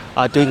ours,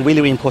 are doing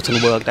really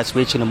important work that's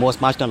reaching the most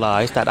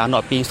marginalised that are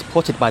not being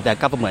supported by their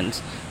governments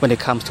when it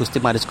comes to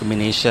stigma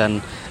discrimination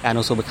and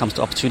also when it comes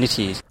to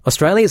opportunities.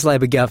 Australia's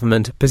Labor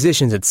government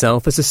positions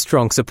itself as a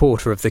strong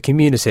supporter of the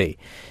community.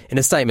 In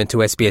a statement to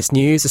SBS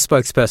News, a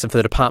spokesperson for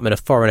the Department of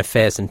Foreign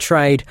Affairs and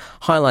Trade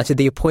highlighted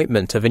the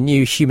appointment of a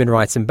new human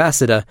rights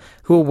ambassador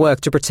who will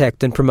work to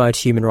protect and promote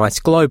human rights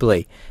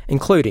globally,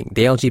 including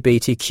the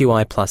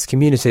LGBTQI+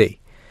 community.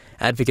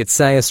 Advocates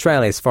say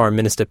Australia's Foreign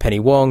Minister Penny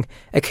Wong,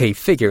 a key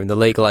figure in the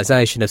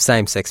legalisation of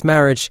same-sex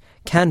marriage,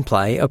 can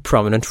play a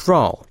prominent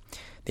role.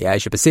 The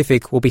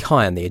Asia-Pacific will be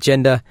high on the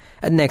agenda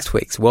at next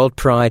week's World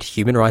Pride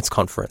Human Rights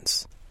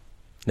Conference.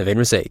 Naveen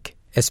Razik,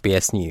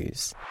 SBS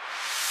News.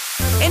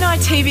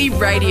 NITV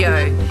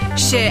Radio.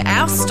 Share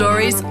our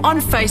stories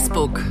on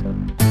Facebook.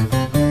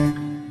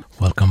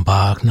 Welcome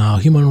back. Now,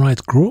 human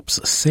rights groups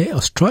say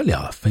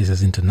Australia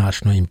faces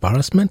international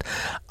embarrassment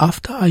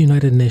after a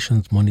United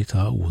Nations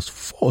monitor was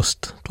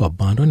forced to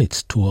abandon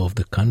its tour of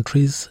the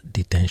country's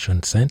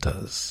detention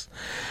centres.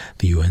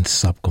 The UN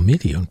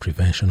Subcommittee on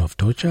Prevention of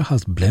Torture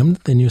has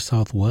blamed the New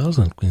South Wales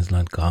and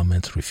Queensland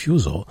government's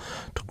refusal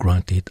to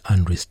grant it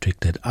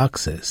unrestricted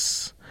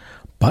access.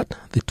 But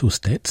the two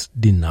states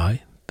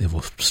deny they've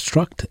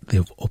obstructed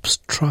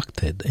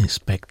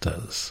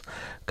inspectors.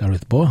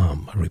 Gareth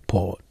Boham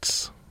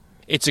reports.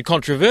 It's a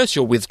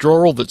controversial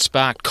withdrawal that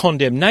sparked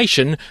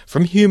condemnation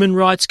from Human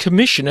Rights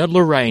Commissioner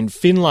Lorraine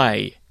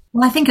Finlay.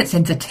 Well, I think it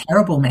sends a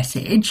terrible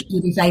message.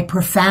 It is a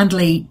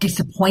profoundly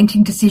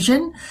disappointing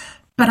decision,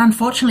 but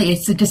unfortunately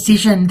it's a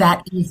decision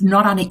that is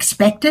not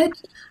unexpected,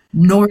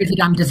 nor is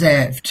it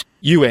undeserved.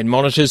 UN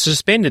monitors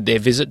suspended their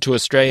visit to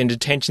Australian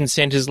detention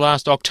centres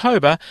last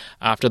October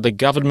after the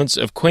governments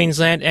of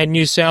Queensland and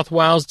New South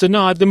Wales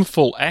denied them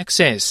full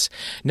access.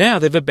 Now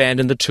they've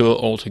abandoned the tour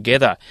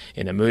altogether,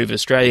 in a move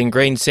Australian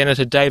Greens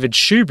Senator David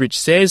Shoebridge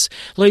says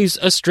leaves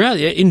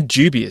Australia in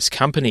dubious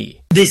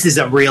company. This is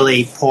a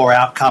really poor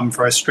outcome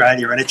for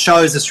Australia, and it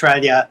shows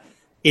Australia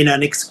in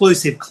an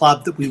exclusive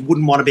club that we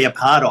wouldn't want to be a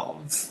part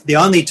of. The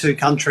only two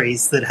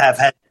countries that have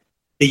had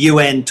the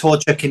UN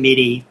Torture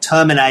Committee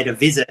terminate a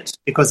visit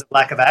because of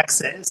lack of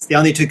access, the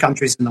only two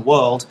countries in the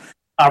world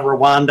are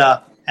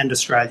Rwanda and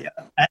Australia.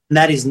 And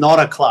that is not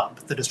a club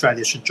that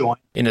Australia should join.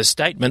 In a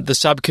statement, the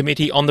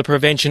Subcommittee on the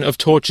Prevention of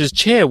Torture's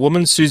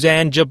chairwoman,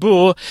 Suzanne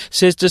Jabour,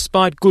 says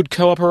despite good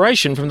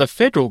cooperation from the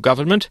federal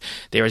government,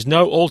 there is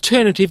no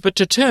alternative but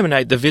to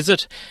terminate the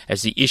visit,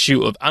 as the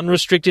issue of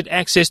unrestricted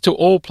access to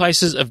all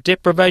places of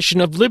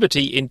deprivation of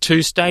liberty in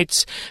two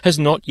states has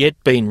not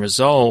yet been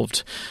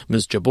resolved.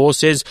 Ms Jabour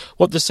says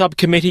what the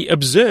Subcommittee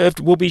observed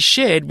will be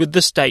shared with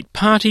the state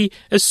party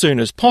as soon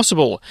as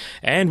possible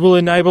and will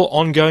enable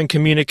ongoing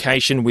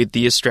communication with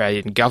the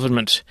Australian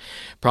government.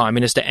 Prime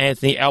Minister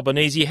Anthony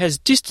Albanese has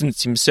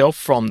distanced himself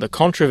from the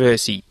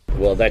controversy.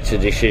 Well, that's a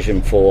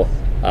decision for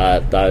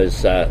those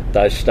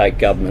state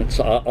governments.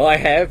 I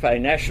have a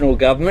national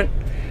government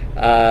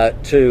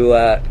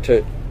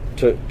to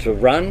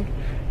run,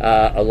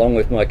 along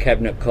with my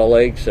cabinet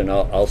colleagues, and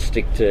I'll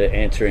stick to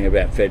answering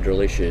about federal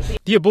issues.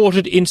 The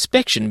aborted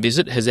inspection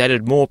visit has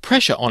added more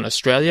pressure on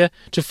Australia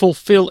to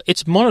fulfil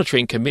its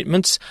monitoring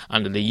commitments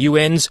under the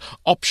UN's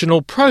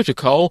optional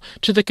protocol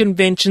to the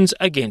Conventions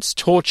Against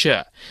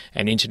Torture,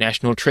 an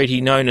international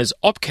treaty known as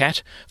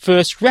OPCAT,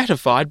 first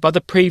ratified by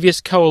the previous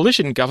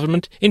coalition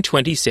government in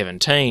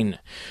 2017.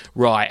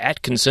 Ry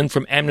Atkinson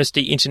from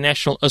Amnesty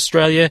International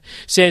Australia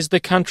says the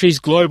country's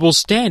global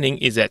standing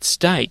is at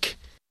stake.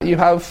 You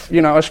have,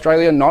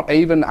 Australia not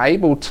even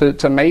able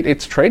to meet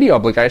its treaty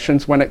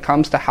obligations when it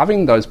comes to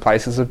having those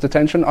places of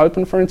detention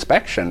open for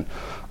inspection.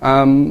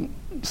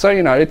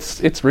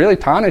 It's really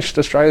tarnished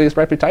Australia's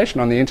reputation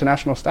on the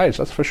international stage,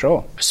 that's for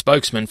sure. A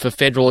spokesman for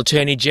Federal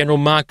Attorney General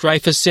Mark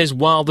Dreyfus says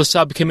while the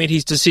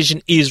subcommittee's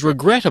decision is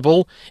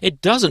regrettable,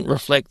 it doesn't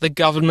reflect the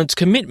government's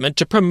commitment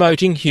to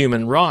promoting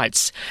human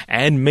rights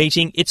and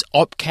meeting its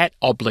OPCAT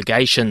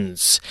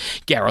obligations.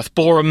 Gareth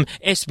Boreham,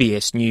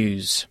 SBS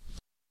News.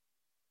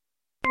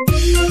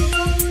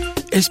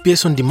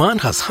 SBS On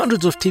Demand has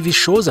hundreds of TV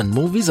shows and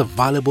movies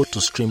available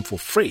to stream for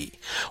free.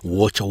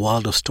 Watch a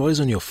world of stories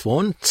on your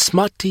phone,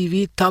 smart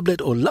TV,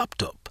 tablet or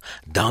laptop.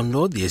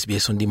 Download the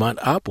SBS On Demand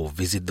app or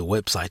visit the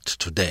website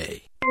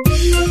today.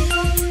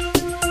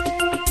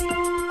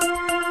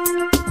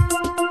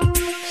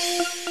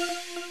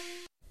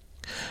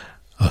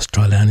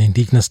 Australian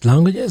Indigenous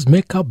languages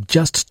make up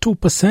just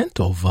 2%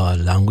 of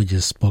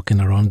languages spoken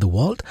around the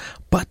world,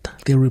 but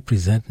they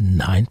represent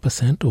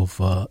 9%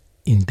 of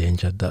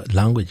endangered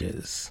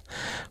languages.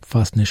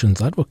 First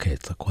Nations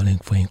advocates are calling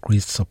for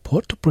increased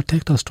support to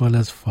protect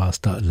Australia's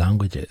first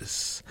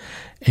languages.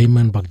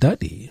 Ayman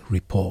Baghdadi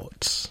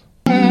reports.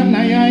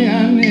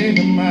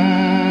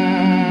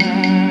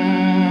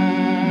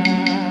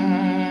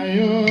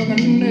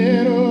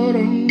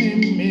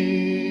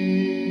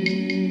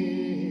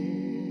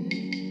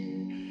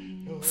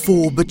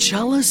 For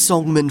Bachala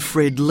songman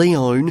Fred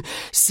Leone,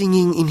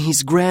 singing in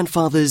his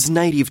grandfather's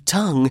native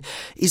tongue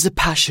is a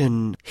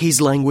passion.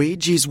 His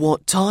language is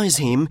what ties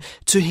him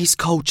to his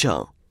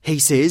culture. He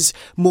says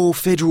more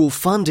federal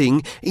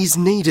funding is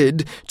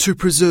needed to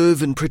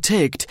preserve and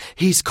protect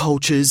his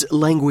culture's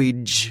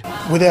language.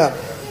 Without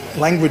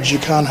language, you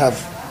can't have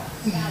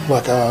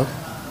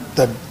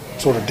that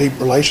sort of deep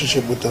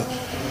relationship with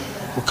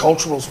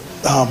cultural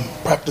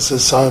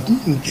practices. So,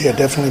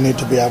 definitely need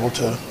to be able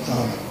to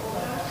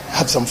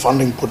have some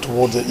funding put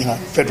towards it,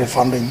 federal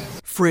funding.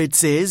 Fred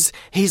says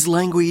his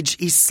language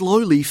is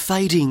slowly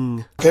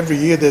fading. Every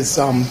year there's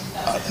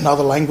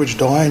another language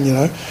dying,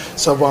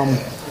 So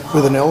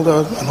with an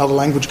elder, another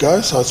language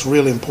goes. So it's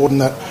really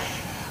important that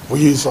we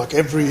use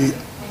every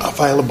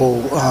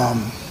available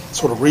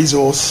sort of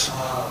resource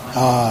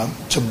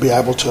to be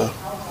able to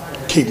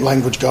keep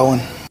language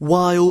going.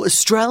 While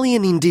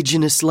Australian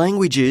Indigenous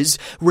languages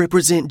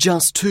represent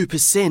just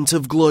 2%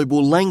 of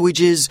global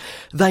languages,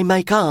 they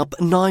make up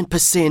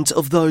 9%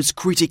 of those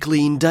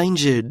critically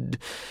endangered.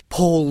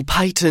 Paul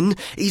Payton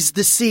is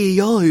the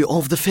CEO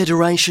of the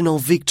Federation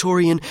of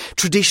Victorian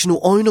Traditional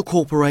Owner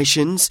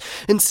Corporations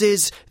and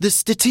says the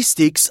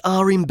statistics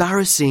are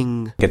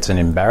embarrassing. It's an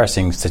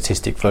embarrassing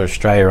statistic for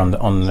Australia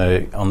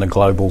on the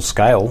global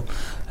scale.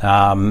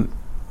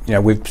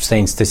 We've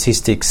seen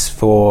statistics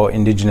for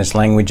Indigenous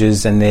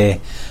languages and their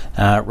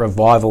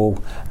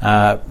revival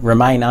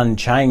remain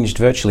unchanged,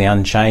 virtually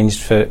unchanged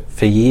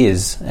for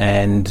years,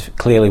 and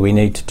clearly we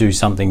need to do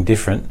something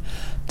different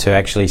to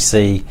actually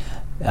see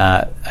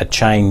a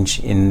change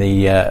in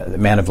the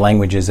amount of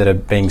languages that are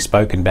being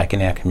spoken back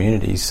in our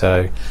communities.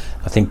 So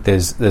I think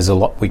there's a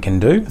lot we can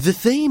do. The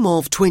theme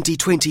of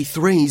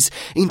 2023's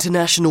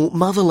International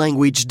Mother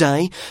Language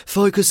Day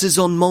focuses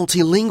on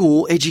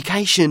multilingual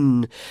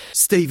education.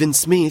 Stephen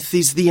Smith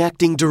is the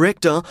Acting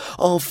Director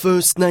of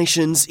First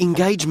Nations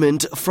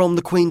Engagement from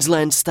the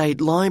Queensland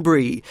State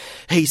Library.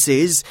 He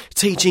says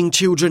teaching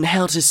children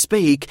how to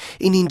speak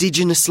in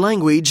Indigenous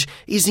language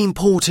is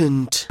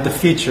important. The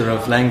future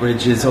of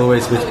language is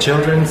always with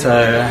children, so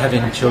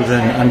having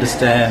children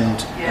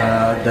understand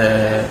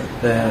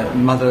their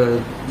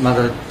mother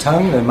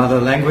tongue, their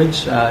mother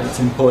language, it's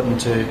important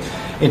to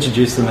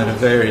introduce them at a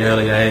very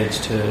early age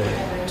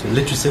to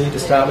literacy to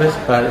start with,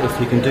 but if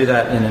you can do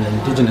that in an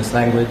Indigenous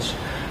language,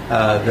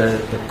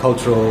 the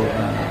cultural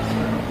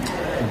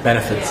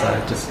benefits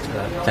are just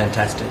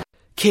fantastic.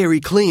 Kerry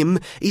Klim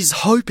is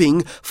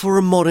hoping for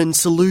a modern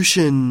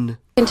solution.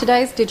 In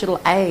today's digital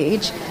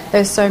age,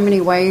 there's so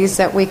many ways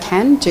that we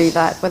can do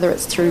that, whether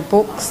it's through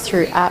books,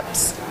 through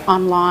apps,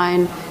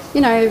 online.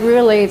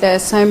 Really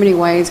there's so many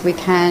ways we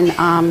can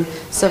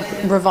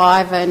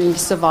revive and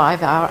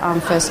survive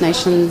our First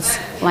Nations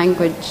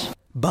language.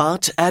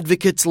 But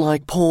advocates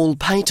like Paul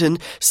Payton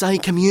say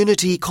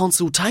community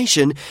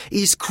consultation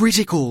is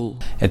critical.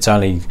 It's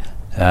only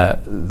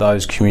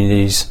those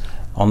communities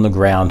on the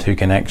ground who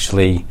can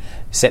actually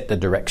set the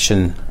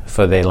direction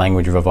for their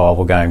language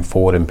revival going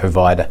forward and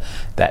provide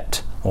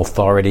that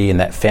authority and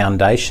that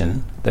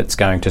foundation that's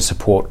going to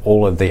support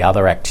all of the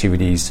other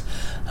activities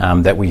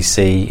that we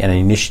see and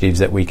initiatives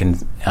that we can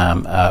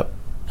are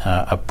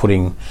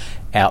putting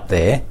out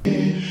there.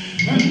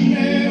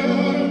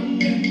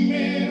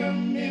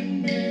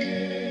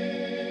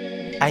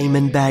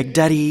 Ayman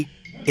Baghdadi,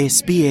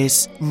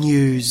 SBS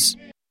News.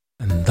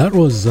 And that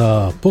was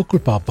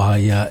Pokripa by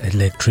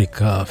Electric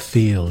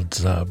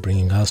Fields,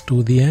 bringing us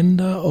to the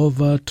end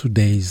of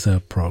today's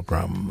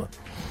program.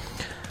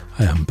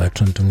 I am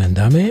Bertrand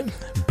Tungandame.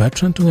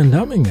 Bertrand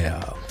Tungandame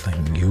here.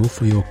 Thank you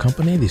for your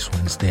company this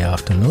Wednesday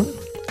afternoon.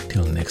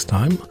 Till next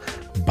time,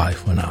 bye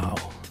for now.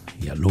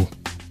 Yalu.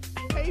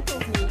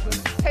 People's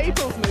movement,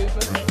 people's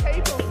movement,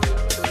 people's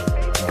movement.